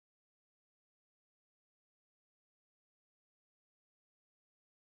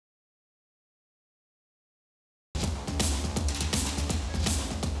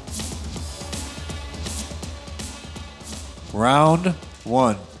Round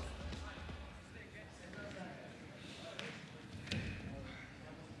one.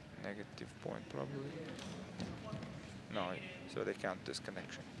 Negative point probably. No, so they count this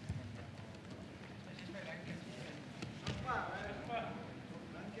connection.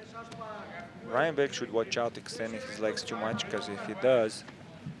 Raimbek should watch out extending his legs too much, because if he does,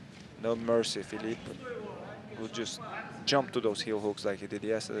 no mercy, Felipe will just jump to those heel hooks like he did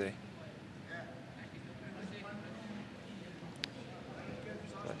yesterday.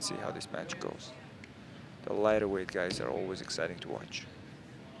 Let's see how this match goes. The lighter weight guys are always exciting to watch.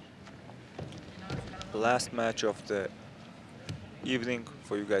 The last match of the evening,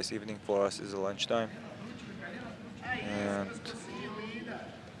 for you guys, evening for us is a lunchtime. And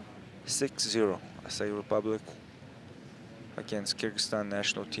 6-0, Acai Republic against Kyrgyzstan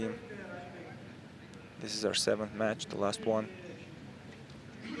national team. This is our 7th match, the last one.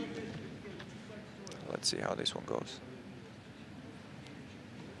 Let's see how this one goes.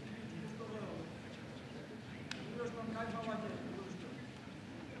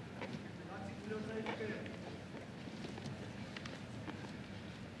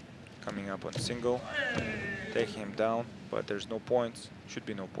 Coming up on single, taking him down, but there's no points. Should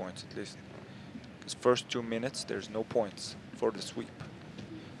be no points at least. Because first 2 minutes, there's no points for the sweep,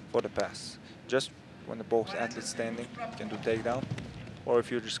 for the pass. Just when the both athletes standing, you can do takedown. Or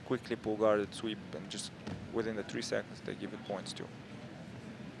if you just quickly pull guarded sweep and just within the 3 seconds, they give it points too.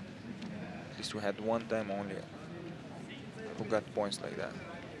 At least we had one time only who got points like that.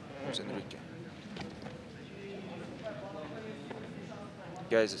 It was Enrique.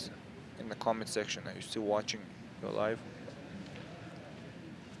 Guys, in the comment section, are you still watching the live?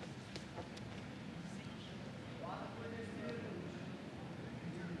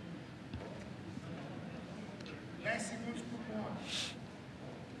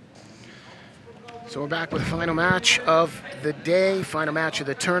 So we're back with the final match of the day, final match of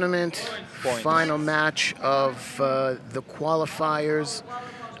the tournament, final match of the qualifiers,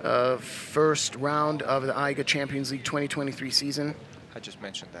 first round of the AIGA Champions League 2023 season. I just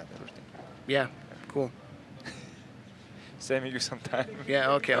mentioned that, everything. Yeah, cool. Saving you some time.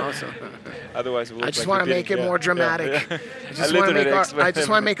 Yeah, okay, awesome. Otherwise, we'll I just want to make it more dramatic. Yeah. I just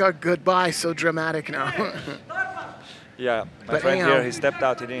want to make our goodbye so dramatic now. Yeah, my friend here, he stepped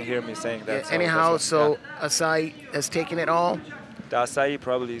out, he didn't hear me saying that. Yeah, anyhow, so Acai has taken it all. The Acai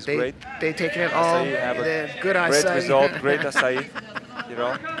probably is great. They've taken it all. Good Acai. Great result, great Acai. You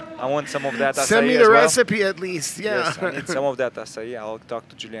know, I want some of that Acai. Send me the recipe at least, yeah. Yes, I need some of that Acai. I'll talk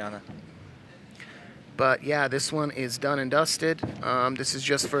to Juliana. But yeah, this one is done and dusted. This is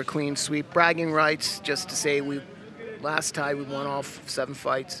just for a clean sweep. Bragging rights, just to say last time we won all 7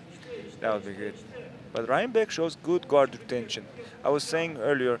 fights. That would be good. But Raimbek shows good guard retention. I was saying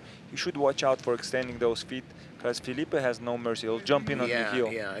earlier, you should watch out for extending those feet, because Felipe has no mercy. He'll jump in on the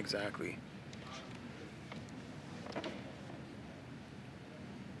heel. Yeah, exactly.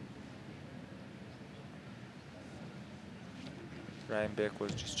 Raimbek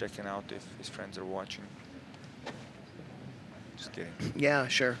was just checking out if his friends are watching. Just kidding. Yeah,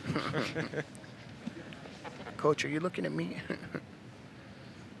 sure. Coach, are you looking at me?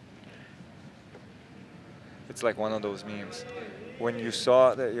 It's like one of those memes. When you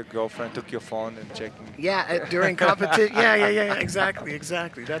saw that your girlfriend took your phone and checking. Yeah, during competition. Yeah,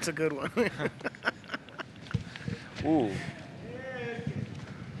 exactly. That's a good one. Ooh.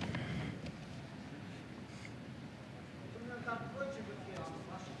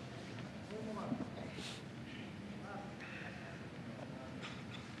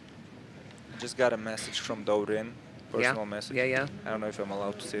 Just got a message from Dorin, personal message. Yeah. I don't know if I'm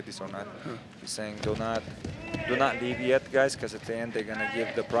allowed to say this or not. He's saying, do not leave yet, guys, because at the end they're gonna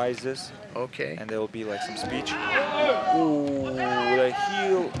give the prizes. Okay. And there will be like some speech. Ooh, the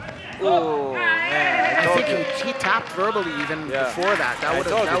heel. Oh man! I think he tapped verbally even before that.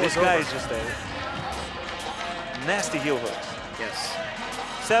 This guy is just a nasty heel hook. Yes.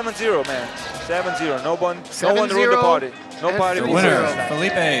 7-0, man. 7-0. No one ruined the party. No party. The winner,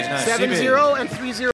 Felipe. 7-0 and 3-0.